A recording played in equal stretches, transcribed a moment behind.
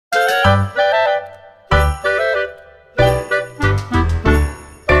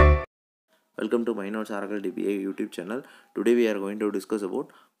Welcome to My Notes Oracle DBA YouTube channel. Today we are going to discuss about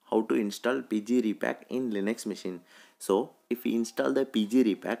how to install PG Repack in Linux machine. So if we install the PG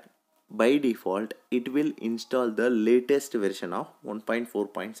Repack, by default it will install the latest version of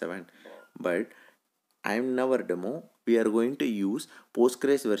 1.4.7. But in our demo we are going to use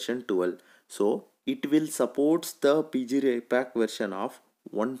Postgres version 12. So it will support the PG Repack version of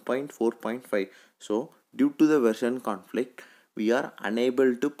 1.4.5. So due to the version conflict, we are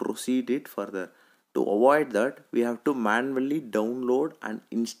unable to proceed it further. To avoid that, we have to manually download and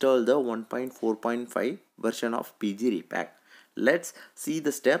install the 1.4.5 version of PG Repack. Let's see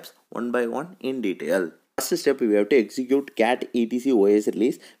the steps one by one in detail. First step, we have to execute cat etc os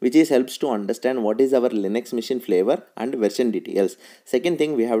release, which helps to understand what is our Linux machine flavor and version details. Second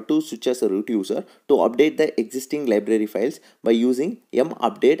thing, we have to switch as a root user to update the existing library files by using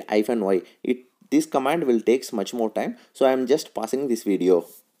mupdate-y. This command will take much more time, so I am just pausing this video.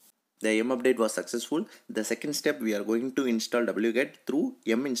 The yum update was successful. The second step, we are going to install wget through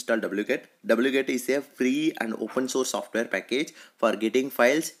yum install wget. Wget is a free and open source software package for getting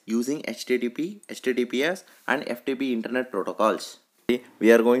files using HTTP, HTTPS and FTP internet protocols.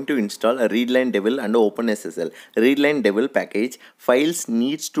 We are going to install a readline devel and OpenSSL. Readline devel package files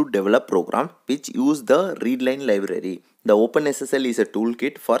needs to develop program which use the readline library. The OpenSSL is a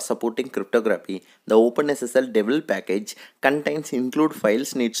toolkit for supporting cryptography. The OpenSSL devel package contains include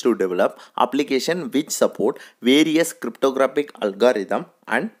files needs to develop application which support various cryptographic algorithm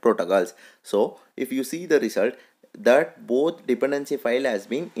and protocols. So if you see the result, that both dependency file has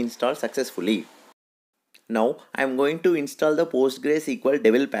been installed successfully. Now I am going to install the PostgreSQL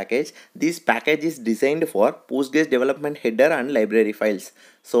devel package. This package is designed for Postgres development header and library files.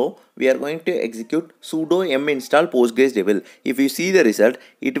 So we are going to execute sudo yum install Postgres devel. If you see the result,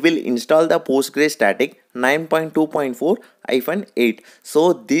 it will install the Postgres static 9.2.4-8.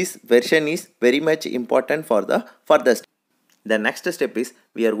 So this version is very much important for the further step. The next step is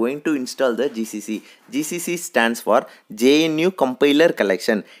we are going to install the GCC. GCC stands for JNU Compiler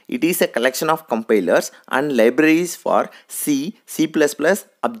Collection. It is a collection of compilers and libraries for C, C++,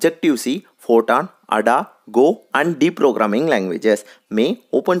 Objective-C, Fortran, Ada, Go and deprogramming languages. Many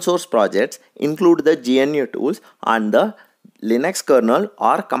open source projects include the GNU tools and the Linux kernel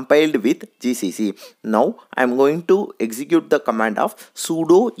are compiled with GCC. Now I am going to execute the command of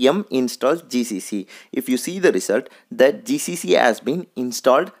sudo yum install GCC. If you see the result, that GCC has been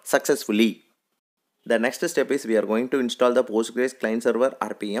installed successfully. The next step is we are going to install the Postgres client server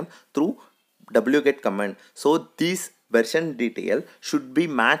RPM through wget command. So this version detail should be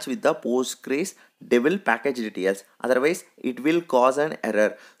matched with the Postgres devel package details, otherwise it will cause an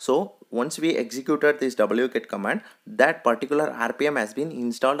error. So once we executed this wget command, that particular RPM has been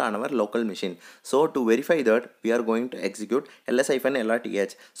installed on our local machine. So to verify that, we are going to execute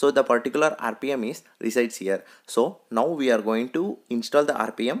ls-lrth. So the particular RPM is resides here. So now we are going to install the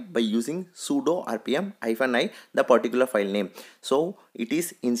RPM by using sudo rpm-i, the particular file name. So it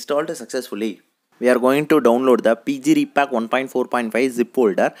is installed successfully. We are going to download the PG Repack 1.4.5 zip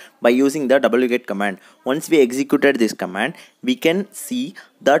folder by using the wget command. Once we executed this command, we can see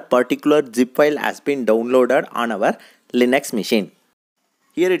that particular zip file has been downloaded on our Linux machine.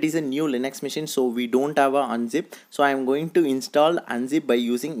 Here it is a new Linux machine, so we don't have a unzip. So I am going to install unzip by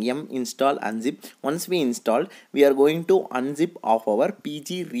using yum install unzip. Once we install, we are going to unzip of our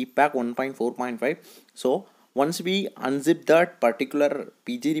PG Repack 1.4.5. So once we unzip that particular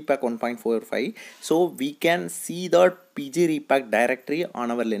PG Repack 1.45, so we can see that PG Repack directory on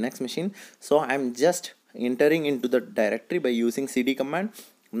our Linux machine. So I'm just entering into the directory by using cd command.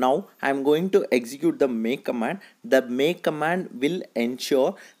 Now I'm going to execute the make command. The make command will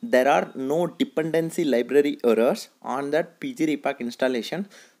ensure there are no dependency library errors on that PG Repack installation.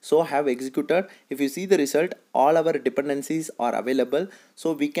 So I have executed. If you see the result, all our dependencies are available.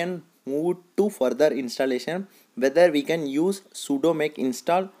 So we can move to further installation, whether we can use sudo make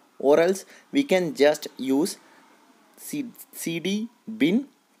install or else we can just use cd bin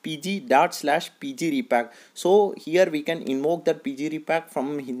pg./pg repack. So here we can invoke that PG Repack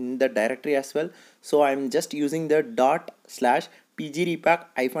from in the directory as well. So I'm just using the ./pg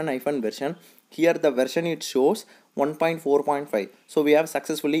repack version. Here the version it shows 1.4.5. So we have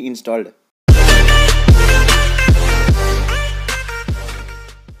successfully installed.